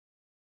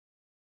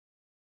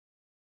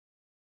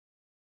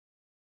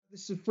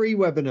This is a free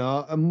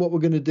webinar, and what we're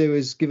going to do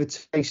is give a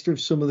taster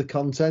of some of the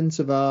content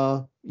of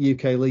our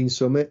UK Lean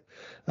Summit.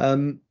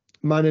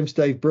 My name's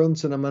Dave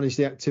Brunt, and I manage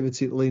the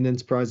activity at the Lean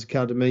Enterprise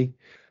Academy.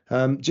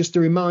 Just a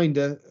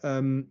reminder,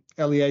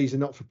 LEA is a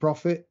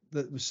not-for-profit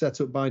that was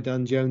set up by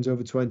Dan Jones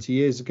over 20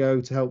 years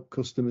ago to help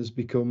customers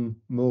become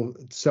more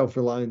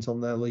self-reliant on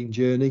their lean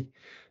journey.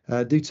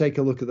 Do take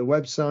a look at the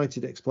website.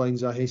 It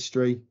explains our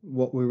history,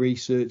 what we're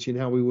researching,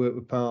 how we work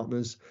with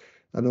partners,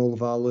 and all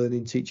of our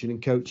learning, teaching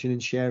and coaching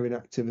and sharing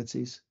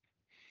activities.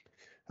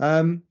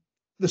 The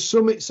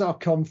Summit's our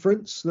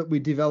conference that we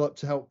developed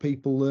to help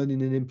people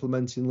learning and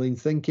implementing lean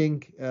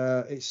thinking.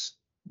 It's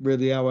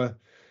really our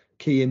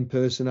key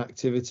in-person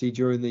activity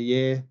during the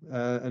year,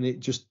 and it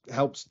just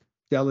helps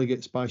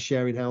delegates by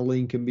sharing how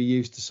lean can be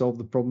used to solve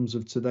the problems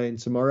of today and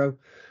tomorrow,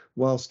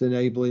 whilst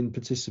enabling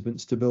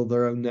participants to build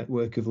their own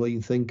network of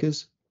lean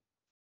thinkers.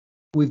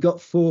 We've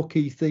got 4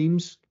 key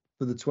themes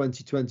for the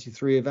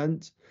 2023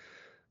 event.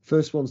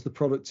 First one's the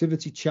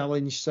productivity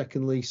challenge,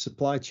 secondly,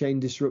 supply chain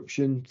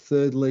disruption,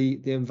 thirdly,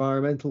 the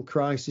environmental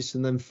crisis,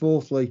 and then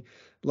fourthly,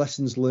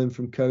 lessons learned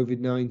from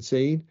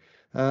COVID-19.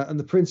 And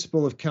the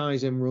principle of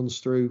Kaizen runs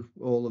through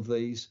all of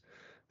these.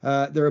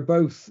 There are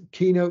both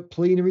keynote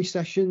plenary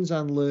sessions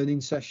and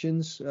learning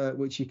sessions,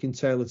 which you can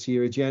tailor to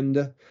your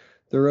agenda.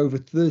 There are over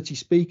 30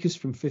 speakers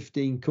from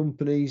 15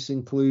 companies,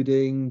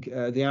 including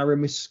the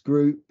Aramis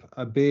Group,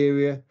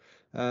 Iberia,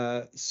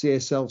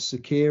 CSL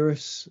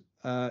Seqirus,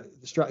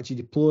 Strategy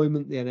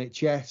Deployment, the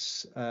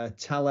NHS,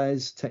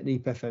 Thales,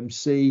 Technip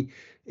FMC,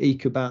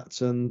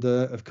 Ecobat, and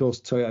of course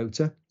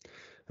Toyota.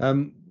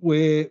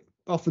 We're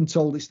often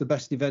told it's the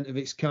best event of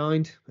its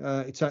kind.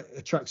 It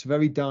attracts a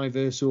very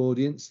diverse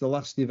audience. The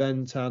last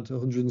event had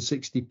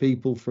 160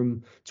 people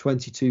from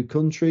 22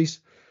 countries.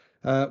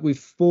 We've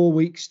 4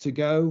 weeks to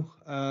go.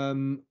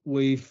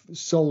 We've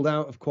sold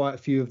out of quite a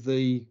few of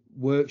the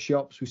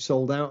workshops. We've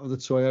sold out of the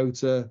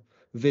Toyota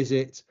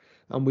visit,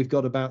 and we've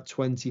got about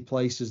 20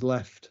 places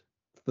left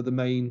for the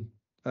main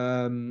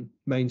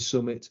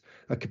summit.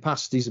 Our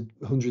capacity is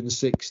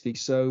 160,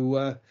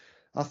 so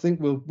I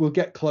think we'll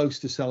get close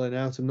to selling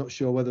out. I'm not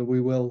sure whether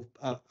we will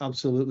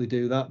absolutely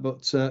do that,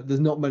 but there's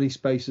not many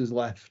spaces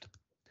left.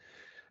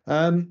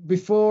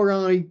 Before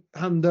I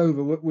hand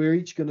over, we're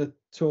each going to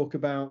talk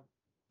about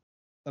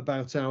our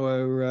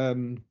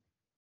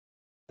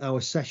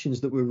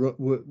sessions that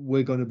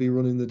we're going to be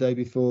running the day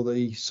before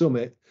the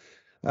summit.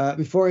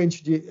 Before I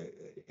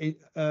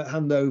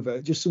hand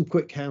over, just some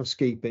quick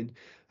housekeeping.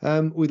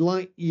 We'd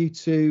like you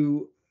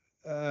to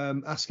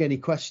ask any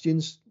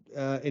questions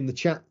in the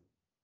chat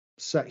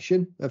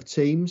section of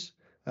Teams.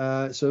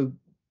 So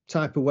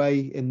type away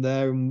in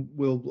there, and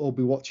we'll all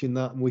be watching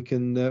that, and we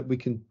can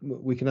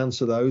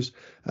answer those.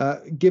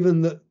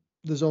 Given that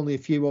there's only a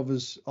few of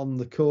us on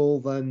the call,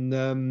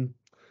 then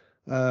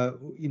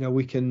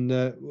we can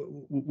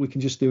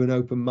just do an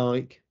open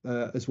mic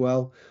as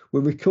well.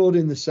 We're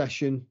recording the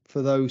session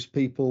for those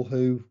people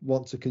who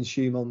want to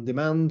consume on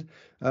demand.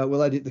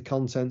 We'll edit the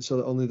content so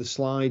that only the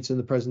slides and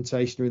the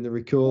presentation are in the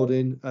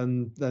recording,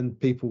 and then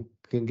people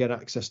can get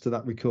access to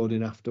that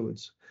recording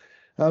afterwards.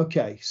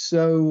 Okay,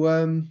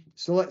 so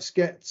let's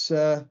get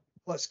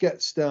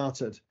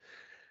started.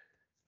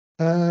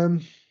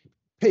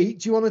 Pete,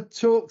 do you want to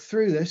talk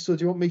through this, or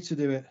do you want me to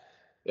do it?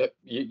 Yep,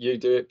 you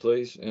do it,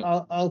 please.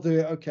 Yeah. I'll do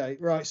it. Okay,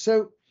 right.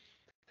 So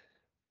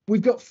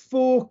we've got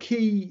 4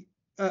 pre-summit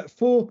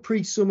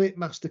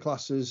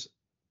masterclasses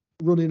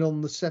running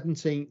on the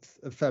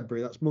 17th of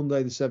February. That's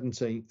Monday the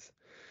 17th.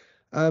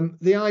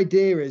 The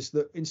idea is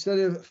that instead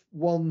of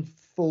one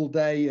full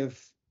day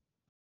of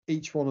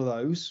each one of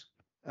those,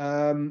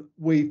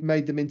 we've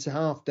made them into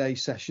half-day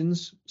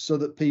sessions so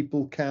that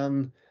people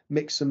can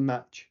mix and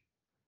match,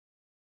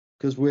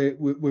 because we're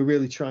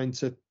really trying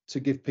to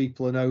give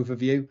people an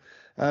overview.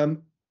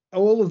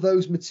 All of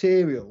those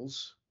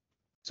materials,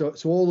 so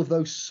all of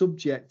those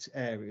subject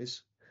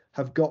areas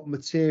have got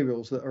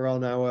materials that are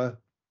on our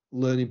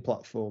learning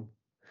platform.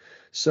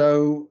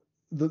 So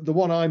the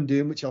one I'm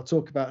doing, which I'll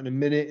talk about in a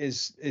minute,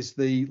 is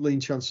the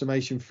Lean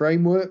Transformation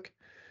Framework.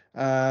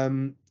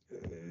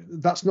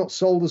 That's not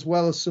sold as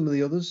well as some of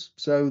the others.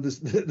 So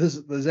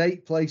there's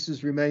 8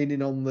 places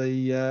remaining on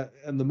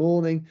in the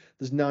morning.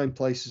 There's 9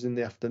 places in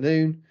the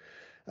afternoon.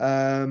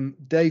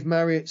 Dave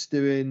Marriott's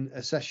doing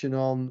a session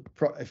on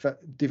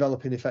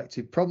developing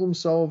effective problem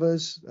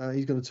solvers.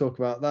 He's going to talk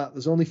about that.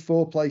 There's only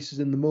 4 places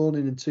in the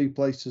morning and 2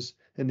 places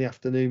in the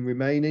afternoon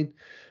remaining.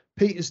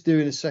 Peter's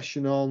doing a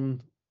session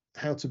on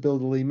how to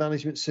build a lean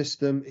management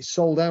system. It's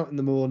sold out in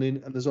the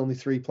morning, and there's only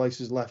 3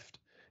 places left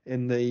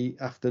in the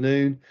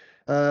afternoon.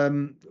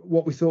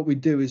 What we thought we'd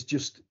do is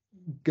just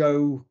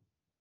go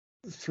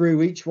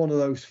through each one of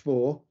those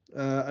 4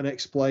 and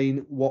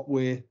explain what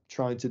we're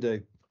trying to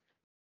do.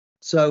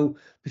 So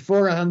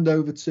before I hand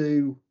over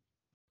to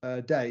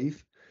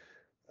Dave,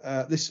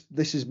 this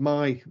is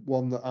my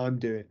one that I'm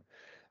doing.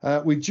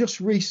 We've just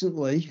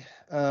recently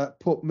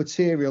put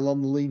material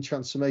on the Lean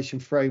Transformation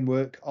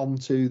Framework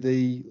onto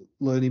the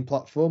learning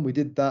platform. We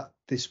did that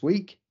this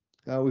week.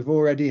 We've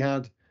already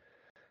had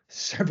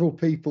several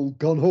people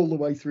gone all the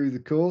way through the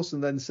course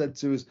and then said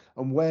to us,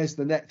 and where's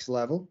the next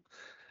level?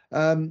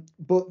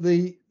 But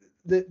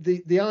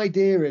the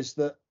idea is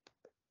that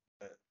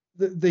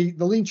the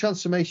lean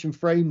transformation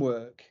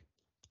framework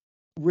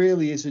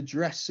really is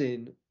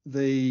addressing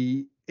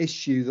the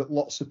issue that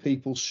lots of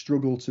people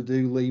struggle to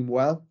do lean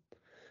well,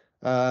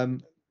 to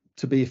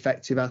be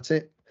effective at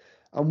it.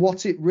 And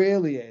what it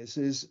really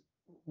is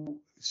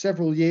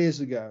several years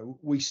ago,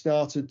 we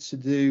started to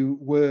do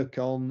work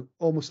on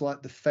almost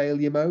like the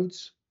failure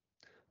modes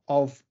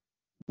of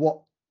why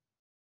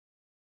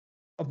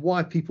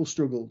people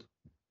struggled.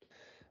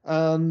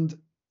 And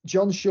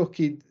John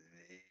Shuckey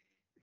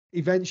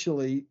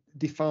eventually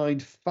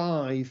defined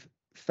 5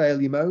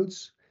 failure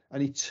modes,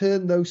 and he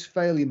turned those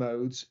failure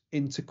modes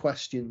into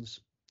questions.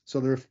 So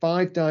there are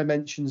 5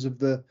 dimensions of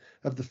the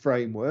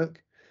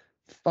framework,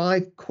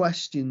 5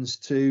 questions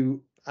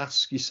to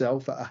ask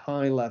yourself at a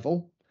high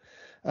level,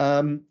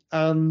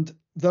 and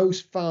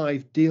those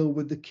 5 deal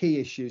with the key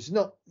issues,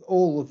 not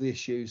all of the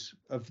issues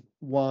of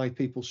why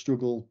people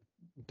struggle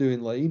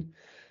doing lean,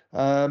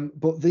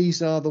 but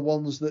these are the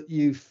ones that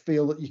you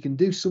feel that you can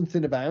do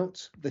something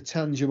about. They're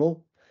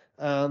tangible,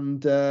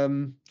 and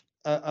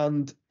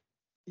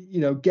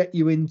get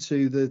you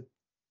into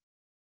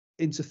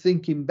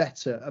thinking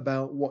better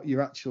about what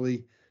you're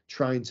actually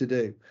trying to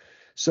do.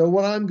 So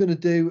what I'm going to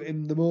do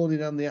in the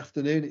morning and the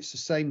afternoon, it's the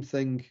same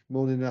thing,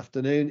 morning and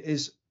afternoon,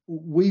 is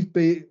we've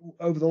been,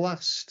 over the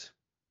last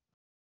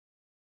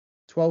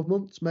 12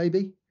 months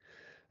maybe,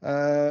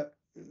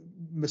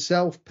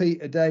 myself,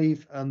 Peter,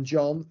 Dave and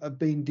John have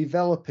been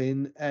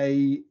developing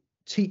a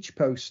teach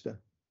poster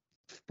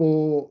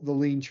for the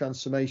lean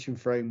transformation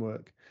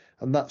framework,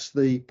 and that's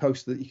the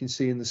poster that you can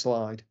see in the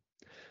slide.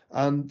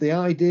 And the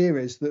idea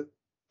is that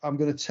I'm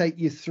going to take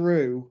you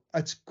through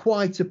at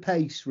quite a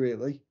pace,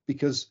 really,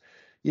 because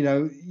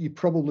you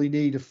probably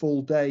need a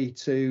full day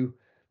to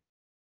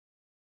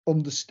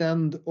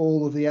understand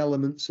all of the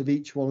elements of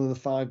each one of the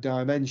 5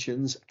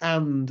 dimensions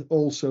and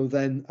also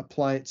then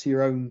apply it to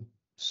your own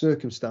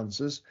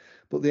circumstances.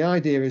 But the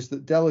idea is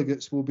that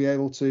delegates will be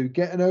able to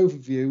get an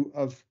overview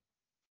of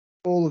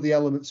all of the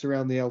elements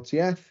around the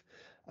LTF,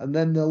 and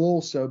then they'll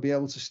also be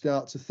able to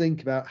start to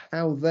think about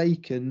how they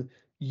can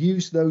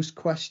use those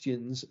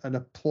questions and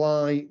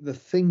apply the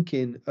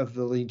thinking of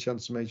the lean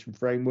transformation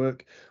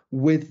framework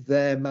with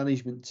their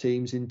management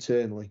teams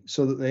internally,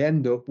 so that they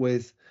end up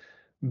with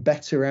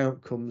better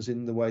outcomes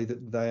in the way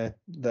that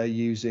they're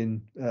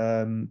using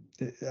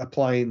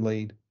applying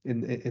lean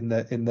in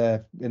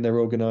their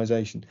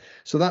organization.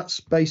 So that's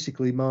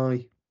basically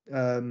my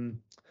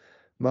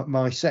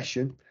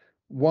session.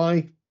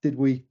 Why did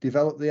we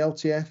develop the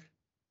LTF?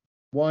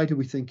 Why do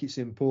we think it's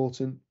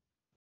important?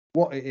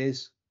 What it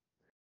is,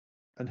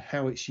 and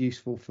how it's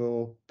useful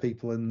for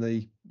people in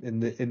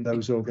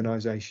those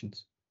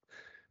organizations.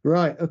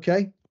 Right.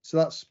 Okay. So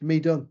that's me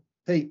done.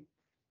 Pete.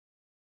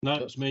 No,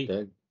 it's me.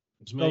 Dave.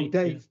 It's me. Oh,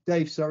 Dave. Yeah.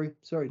 Dave. Sorry,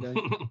 Dave.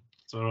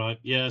 It's all right.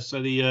 Yeah.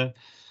 So the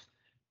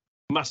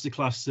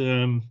masterclass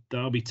that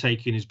I'll be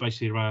taking is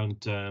basically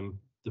around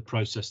the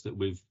process that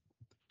we've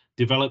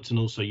developed and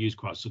also used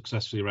quite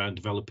successfully around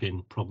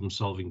developing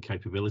problem-solving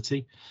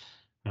capability.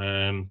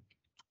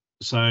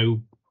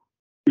 So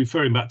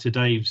referring back to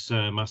Dave's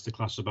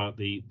masterclass about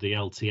the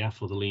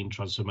LTF, or the Lean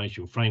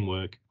Transformation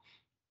Framework,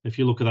 if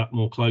you look at that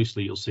more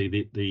closely, you'll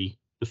see the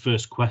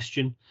first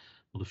question,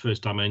 or the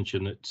first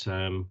dimension that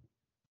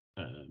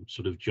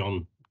sort of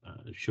John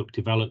Shuck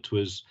developed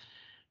was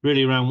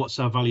really around what's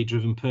our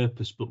value-driven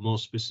purpose, but more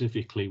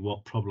specifically,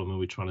 what problem are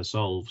we trying to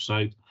solve?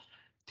 So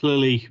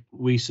clearly,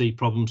 we see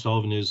problem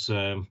solving as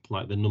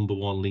like the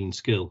 #1 lean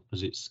skill,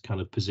 as it's kind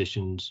of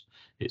positions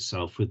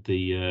itself with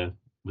the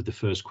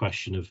first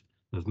question of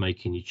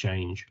making you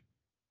change.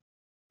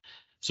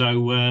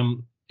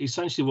 So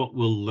essentially, what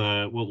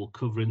we'll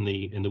cover in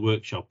the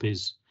workshop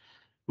is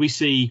we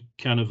see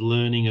kind of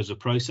learning as a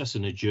process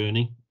and a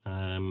journey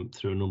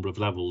through a number of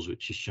levels,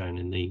 which is shown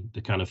in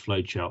the kind of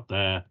flow chart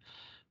there.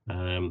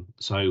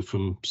 So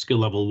from skill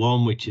level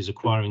 1, which is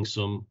acquiring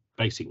some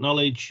basic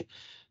knowledge,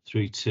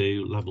 through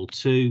to level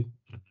 2,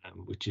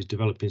 which is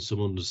developing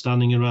some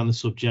understanding around the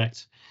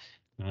subject,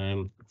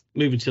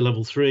 moving to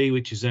level 3,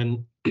 which is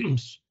then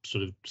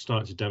sort of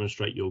starting to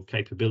demonstrate your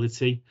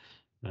capability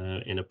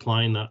in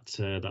applying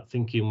that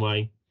thinking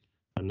way,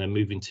 and then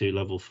moving to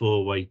level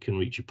 4, where you can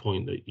reach a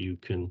point that you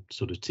can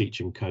sort of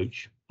teach and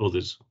coach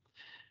others.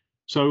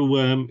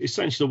 So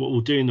essentially what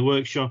we'll do in the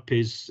workshop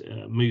is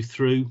move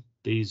through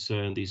these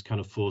kind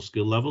of 4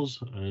 skill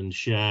levels and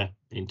share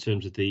in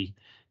terms of the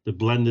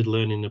blended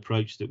learning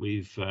approach that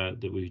we've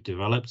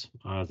developed,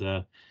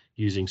 either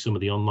using some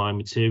of the online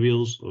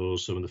materials or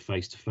some of the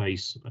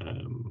face-to-face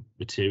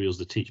materials,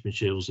 the teach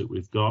materials that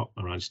we've got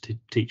around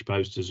teach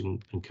posters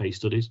and case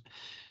studies.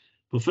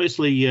 But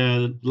firstly,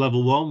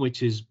 level 1,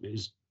 which is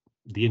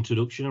the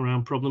introduction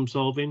around problem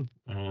solving,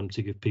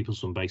 to give people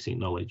some basic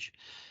knowledge.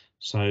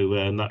 So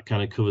that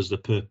kind of covers the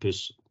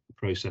purpose,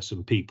 process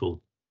and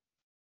people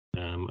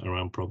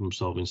around problem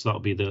solving. So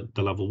that'll be the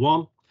level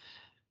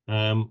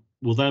 1.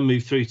 We'll then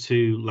move through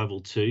to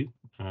level 2,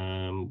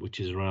 which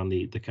is around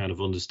the kind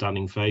of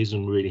understanding phase,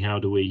 and really how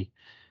do we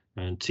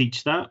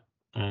teach that.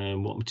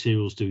 What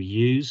materials do we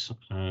use?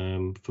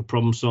 For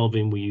problem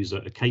solving, we use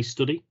a case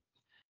study.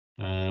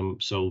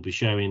 So we'll be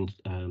sharing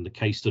the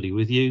case study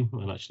with you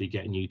and actually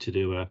getting you to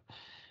do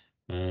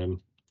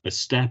a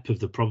step of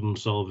the problem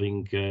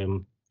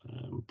solving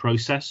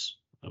process.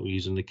 We're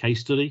using the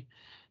case study.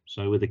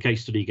 So with the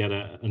case study, you get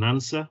an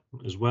answer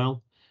as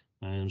well.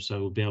 So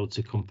we'll be able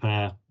to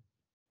compare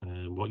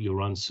what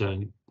your answer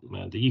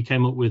that you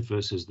came up with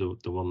versus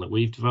the one that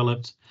we've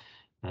developed.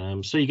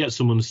 So you get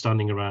some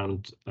understanding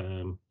around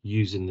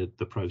using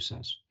the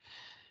process.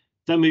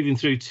 Then moving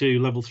through to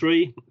level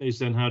 3 is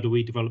then how do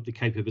we develop the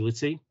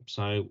capability?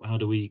 So how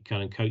do we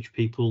kind of coach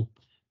people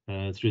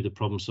through the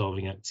problem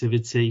solving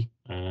activity?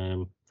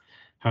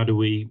 How do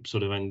we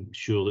sort of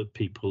ensure that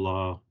people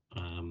are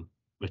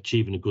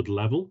achieving a good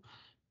level,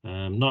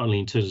 not only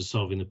in terms of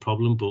solving the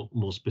problem, but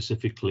more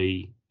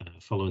specifically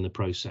following the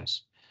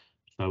process?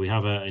 So we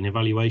have an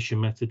evaluation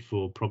method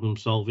for problem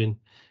solving,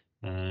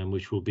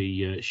 which we'll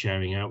be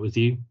sharing out with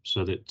you,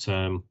 so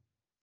that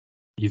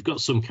you've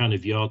got some kind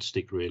of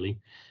yardstick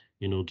really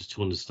in order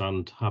to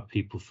understand how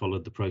people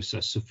followed the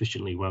process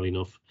sufficiently well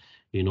enough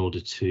in order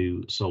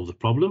to solve the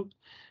problem.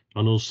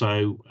 And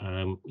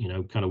also, you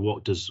know, kind of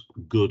what does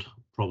good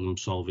problem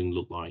solving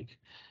look like?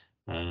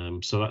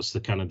 So that's the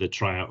kind of the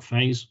tryout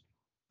phase.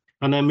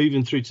 And then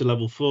moving through to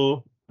level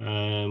 4,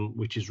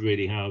 which is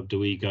really how do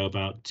we go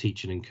about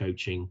teaching and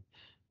coaching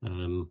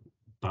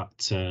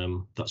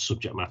that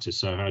subject matter.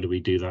 So how do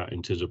we do that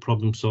in terms of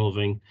problem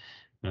solving?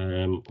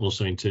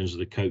 Also in terms of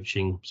the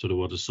coaching, sort of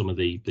what are some of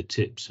the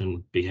tips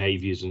and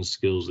behaviors and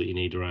skills that you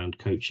need around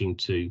coaching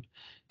to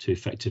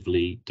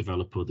effectively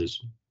develop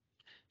others.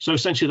 So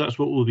essentially that's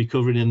what we'll be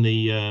covering in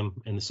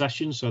the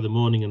session. So the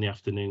morning and the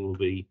afternoon will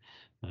be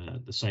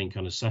the same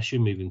kind of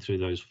session, moving through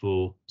those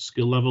 4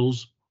 skill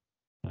levels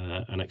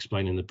and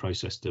explaining the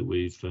process that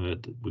we've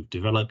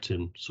developed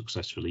and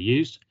successfully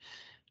used.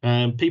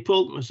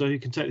 People, so who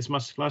can take this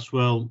masterclass?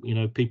 Well, you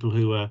know, people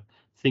who are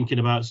thinking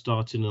about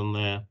starting on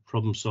their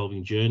problem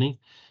solving journey,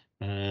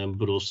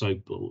 but also,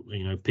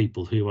 you know,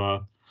 people who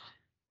are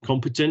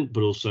competent,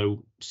 but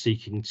also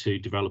seeking to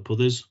develop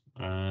others.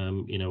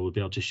 You know, we'll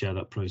be able to share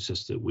that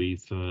process that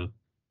we've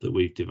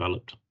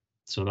developed.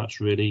 So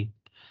that's really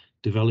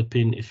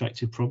developing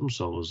effective problem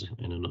solvers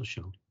in a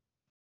nutshell.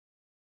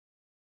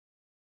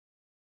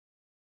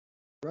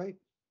 Right.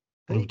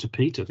 Over to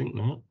Pete, I think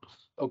now.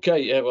 Okay,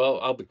 yeah, well,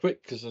 I'll be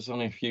quick because there's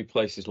only a few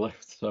places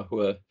left.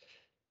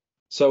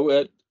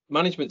 So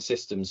management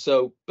systems.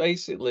 So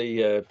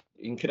basically,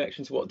 in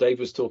connection to what Dave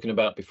was talking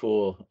about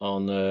before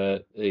on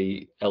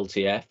the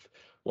LTF,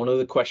 one of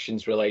the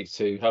questions relates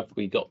to have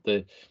we got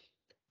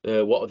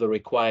what are the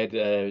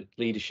required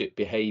leadership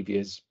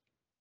behaviours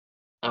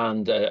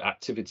and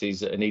activities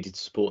that are needed to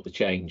support the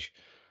change,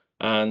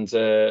 and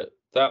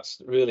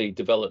that's really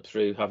developed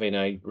through having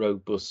a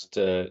robust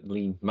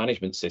lean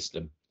management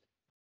system.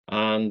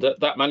 And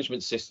that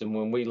management system,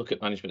 when we look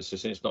at management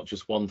system, it's not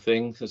just one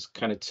thing. There's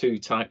kind of 2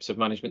 types of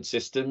management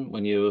system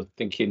when you're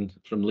thinking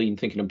from lean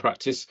thinking and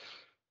practice.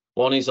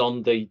 One is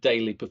on the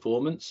daily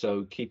performance,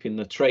 so keeping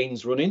the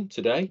trains running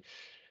today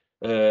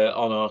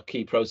on our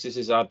key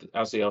processes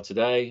as they are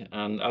today,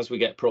 and as we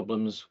get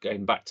problems,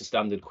 getting back to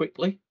standard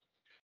quickly.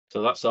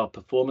 So that's our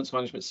performance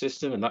management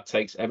system, and that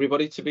takes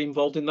everybody to be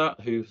involved in that,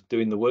 who's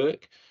doing the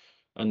work,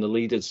 and the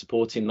leaders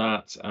supporting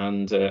that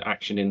and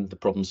actioning the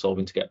problem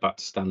solving to get back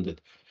to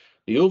standard.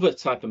 The other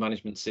type of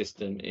management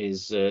system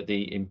is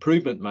the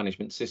improvement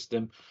management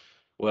system,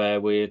 where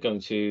we're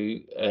going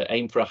to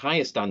aim for a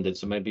higher standard.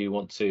 So maybe you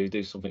want to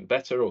do something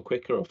better or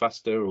quicker or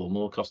faster or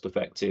more cost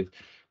effective,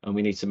 and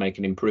we need to make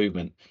an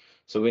improvement.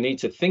 So we need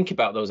to think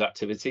about those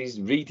activities,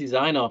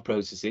 redesign our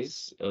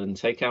processes and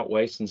take out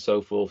waste and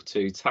so forth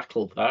to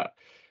tackle that,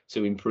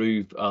 to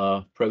improve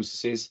our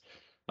processes.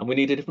 And we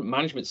need a different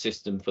management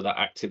system for that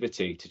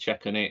activity, to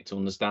check on it, to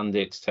understand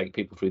it, to take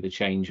people through the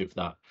change of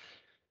that.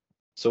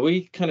 So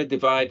we kind of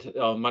divide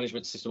our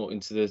management system up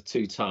into the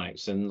 2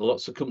 types, and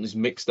lots of companies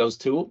mix those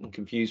 2 up and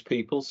confuse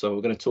people. So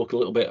we're going to talk a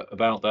little bit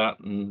about that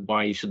and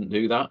why you shouldn't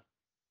do that.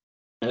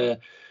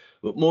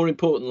 But more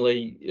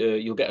importantly,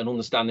 you'll get an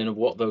understanding of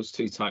what those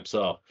 2 types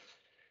are.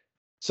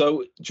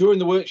 So during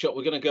the workshop,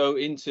 we're going to go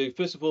into,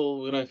 first of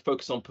all, we're going to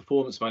focus on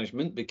performance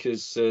management,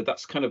 because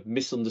that's kind of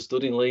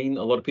misunderstood in lean.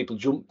 A lot of people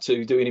jump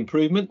to doing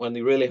improvement when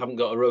they really haven't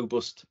got a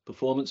robust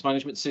performance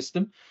management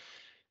system.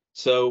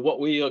 So what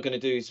we are going to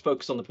do is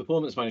focus on the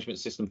performance management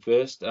system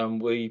first.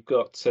 And we've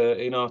got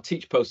in our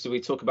teach poster,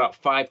 we talk about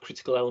 5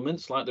 critical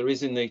elements, like there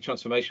is in the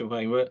transformation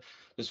framework.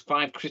 There's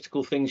 5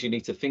 critical things you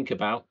need to think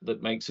about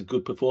that makes a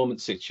good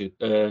performance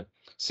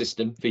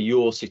system for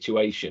your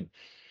situation.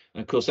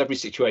 And of course, every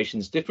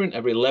situation is different.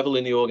 Every level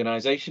in the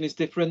organization is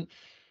different.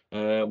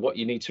 What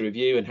you need to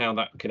review and how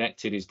that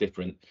connected is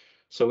different.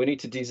 So we need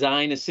to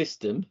design a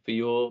system for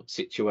your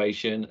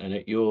situation and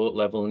at your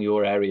level and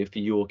your area for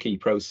your key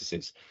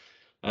processes.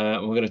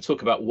 And we're going to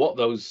talk about what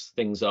those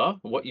things are,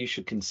 what you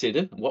should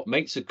consider, what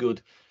makes a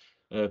good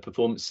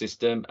performance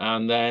system,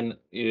 and then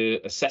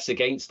assess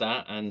against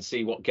that and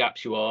see what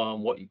gaps you are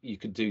and what you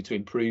could do to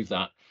improve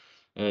that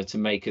to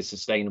make a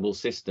sustainable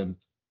system.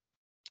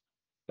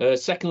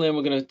 Secondly,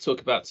 we're going to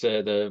talk about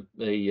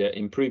the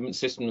improvement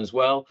system as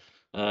well,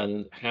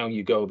 and how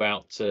you go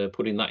about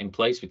putting that in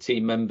place with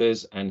team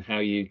members, and how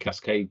you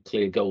cascade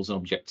clear goals and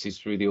objectives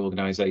through the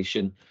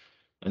organisation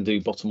and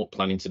do bottom-up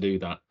planning to do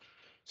that.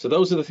 So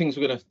those are the things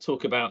we're going to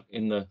talk about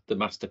in the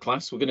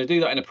masterclass. We're going to do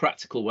that in a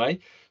practical way.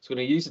 So we're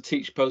going to use a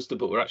teach poster,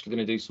 but we're actually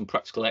going to do some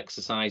practical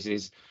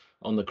exercises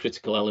on the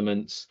critical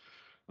elements.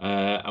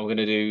 And we're going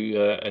to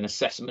do an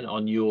assessment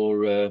on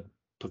your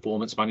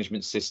performance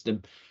management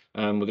system.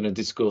 We're going to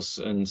discuss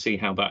and see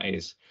how that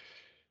is.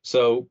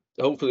 So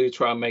hopefully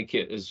try and make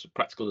it as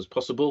practical as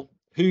possible.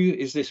 Who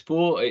is this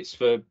for? It's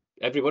for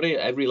everybody at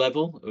every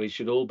level. We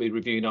should all be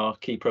reviewing our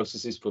key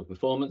processes for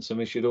performance, and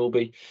we should all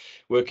be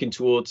working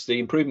towards the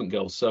improvement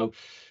goals. So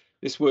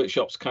this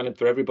workshop's kind of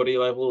for everybody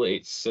level.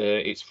 It's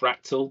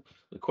fractal.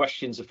 The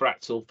questions are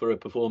fractal for a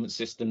performance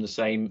system, the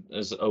same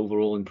as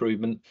overall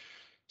improvement.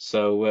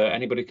 So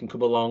anybody can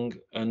come along,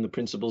 and the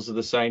principles are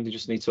the same. They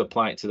just need to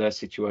apply it to their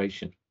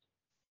situation.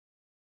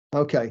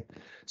 Okay,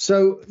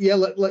 so yeah,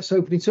 let's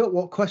open it up.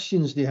 What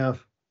questions do you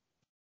have?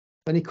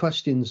 Any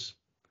questions?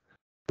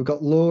 We've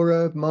got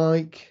Laura,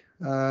 Mike,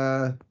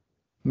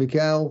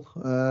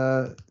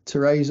 Miguel,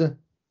 Teresa.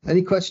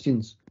 Any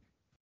questions?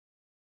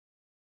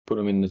 Put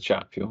them in the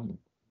chat if you want.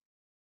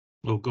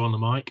 We'll go on the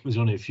mic. There's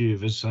only a few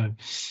of us, so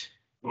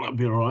that'll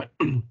be all right.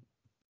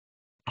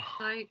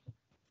 Hi,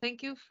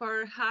 thank you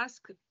for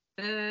ask.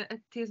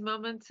 At this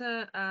moment,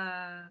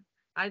 I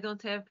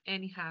don't have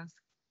any ask.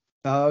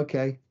 Oh,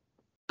 okay.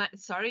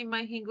 Sorry,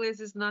 my English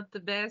is not the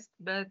best,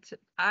 but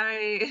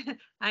I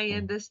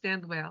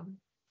understand well.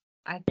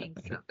 I think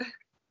so.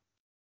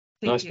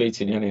 Nice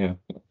meeting you anyhow.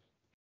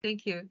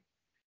 Thank you.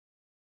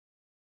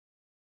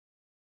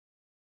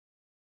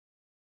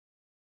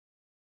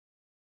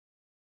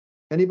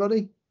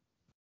 Anybody?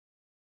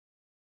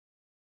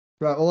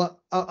 Right. Well,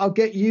 I'll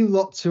get you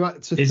lot to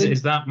think.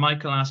 Is that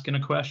Michael asking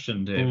a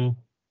question, Dave?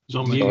 It's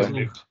on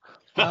Michael.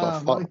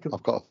 Michael.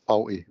 I've got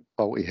a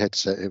faulty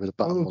headset here, with the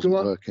button wasn't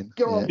working.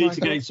 Go on, You need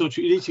to get in touch.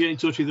 You need to get in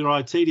touch with your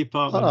IT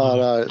department. Oh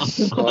no,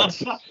 it's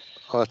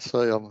I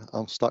tell you,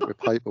 I'm stuck with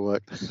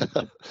paperwork.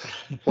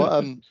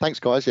 Well, thanks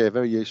guys. Yeah,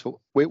 very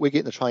useful. We're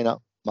getting the train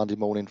up Monday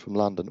morning from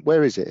London.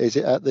 Where is it? Is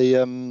it at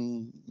the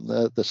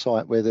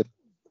site where the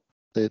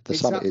summit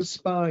is? At the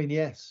Spine,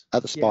 yes.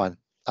 At the Spine.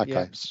 Yeah.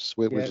 Okay.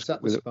 Yeah.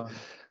 So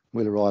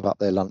We'll arrive up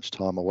there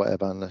lunchtime or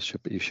whatever, and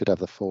you should have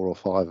the 4 or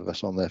 5 of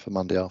us on there for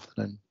Monday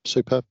afternoon.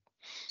 Superb.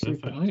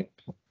 Right.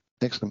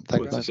 Excellent.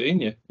 Thank you. Good seeing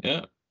you.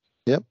 Yeah.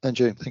 Yep. And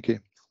you. Thank you.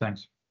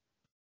 Thanks.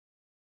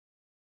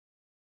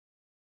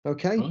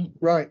 Okay.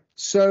 Right.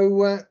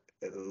 So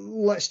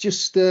let's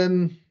just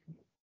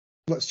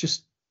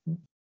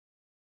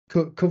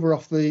cover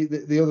off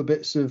the other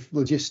bits of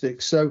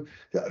logistics. So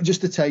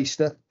just a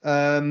taster.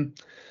 And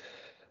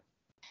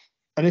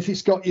if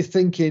it's got you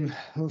thinking,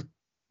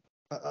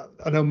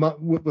 I know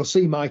we'll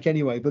see Mike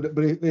anyway, but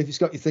if it's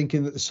got you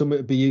thinking that the summit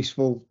would be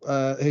useful,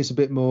 here's a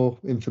bit more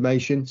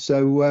information.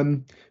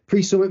 So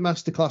pre-summit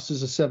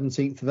masterclasses are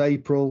 17th of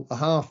April. A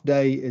half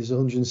day is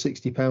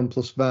 £160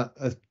 plus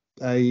VAT.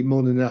 A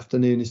morning and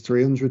afternoon is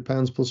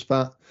 £300 plus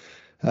VAT.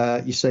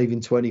 You're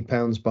saving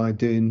 £20 by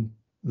doing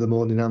the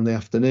morning and the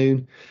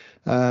afternoon.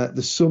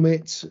 The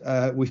summit,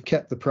 we've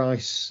kept the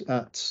price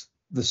at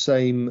the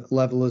same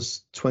level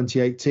as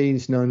 2018.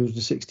 It's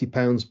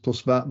 £960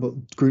 plus VAT,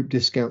 but group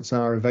discounts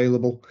are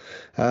available.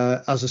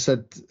 As I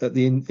said at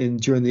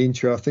during the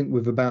intro, I think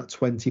we've about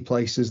 20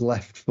 places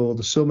left for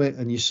the summit,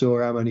 and you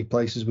saw how many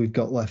places we've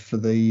got left for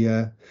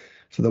the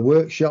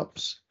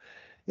workshops.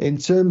 In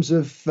terms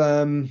of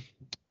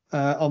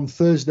on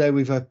Thursday,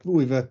 we've a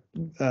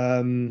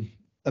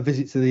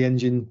visit to the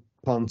engine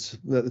plant,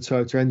 the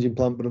Toyota engine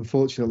plant, but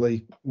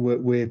unfortunately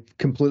we're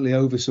completely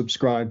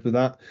oversubscribed with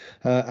that.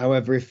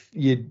 However, if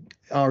you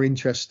are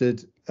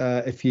interested,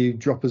 if you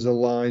drop us a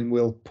line,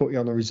 we'll put you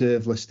on a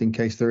reserve list in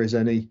case there is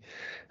any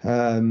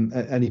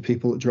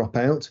people that drop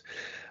out.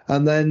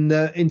 And then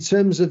in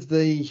terms of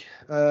the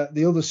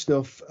other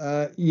stuff,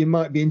 you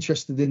might be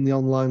interested in the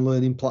online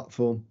learning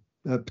platform,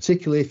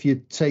 particularly if you're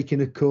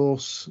taking a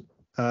course,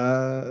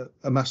 a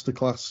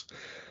masterclass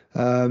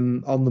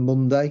on the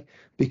Monday,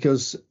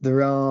 because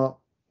there are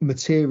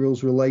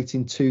materials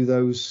relating to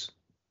those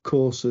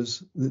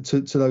courses,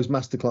 to those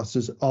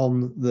masterclasses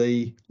on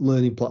the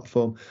learning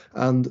platform,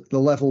 and the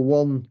level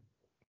 1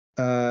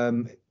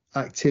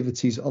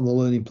 activities on the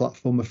learning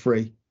platform are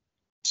free.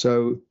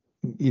 So,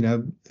 you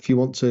know, if you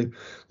want to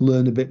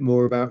learn a bit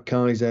more about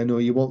Kaizen,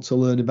 or you want to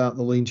learn about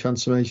the Lean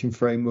Transformation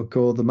Framework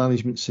or the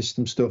management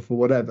system stuff or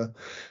whatever,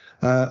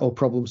 or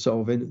problem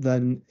solving,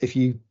 then if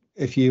you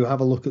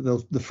have a look at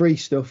the free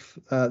stuff,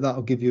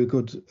 that'll give you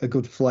a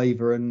good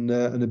flavour and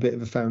a bit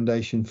of a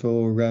foundation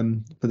for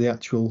the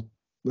actual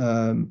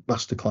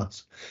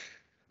masterclass.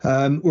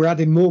 We're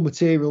adding more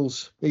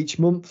materials each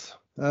month,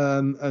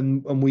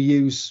 and we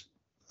use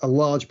a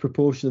large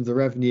proportion of the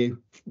revenue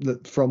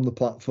from the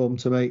platform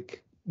to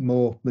make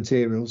more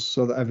materials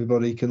so that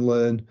everybody can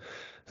learn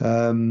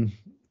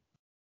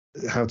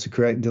how to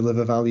create and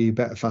deliver value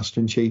better, faster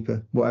and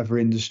cheaper, whatever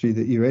industry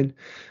that you're in.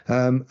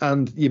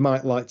 And you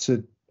might like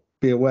to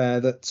be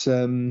aware that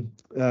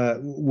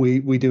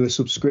we do a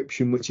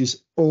subscription, which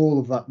is all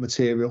of that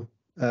material,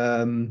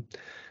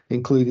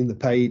 including the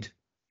paid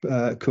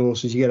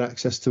courses. You get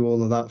access to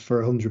all of that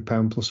for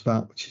 £100 plus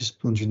VAT, which is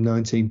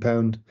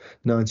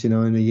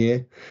 £119.99 a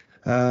year.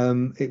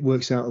 It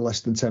works out at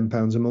less than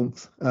 £10 a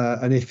month.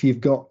 And if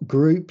you've got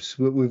groups,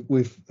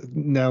 we've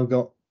now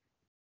got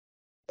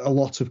a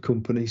lot of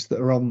companies that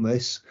are on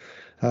this,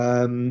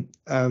 and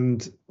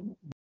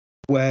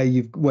where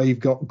you've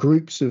got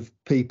groups of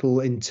people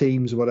in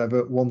teams or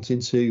whatever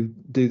wanting to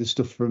do the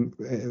stuff from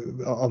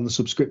on the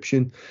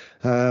subscription,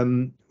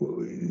 get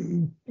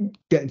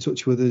in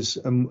touch with us,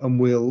 and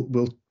we'll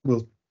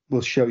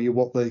show you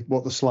what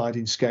the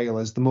sliding scale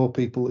is. The more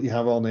people that you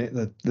have on it,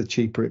 the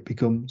cheaper it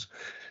becomes.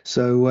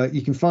 So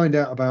you can find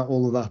out about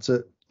all of that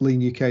at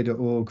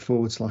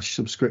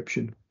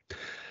leanuk.org/subscription.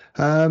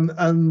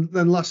 And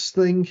then last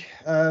thing,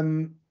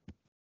 I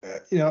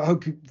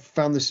hope you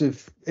found this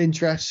of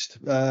interest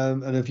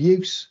and of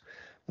use.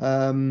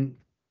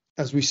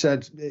 As we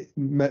said,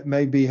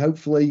 maybe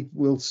hopefully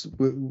we'll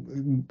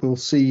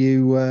see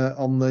you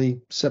on the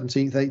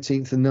 17th,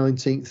 18th, and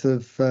 19th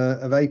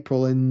of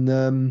April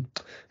in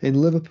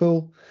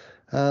Liverpool.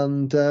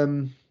 And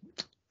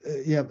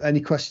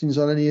any questions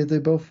on any of the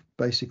above?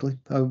 Basically,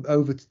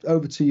 over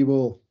to you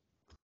all.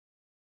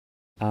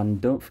 And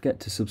don't forget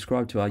to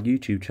subscribe to our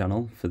YouTube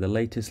channel for the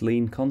latest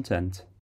lean content.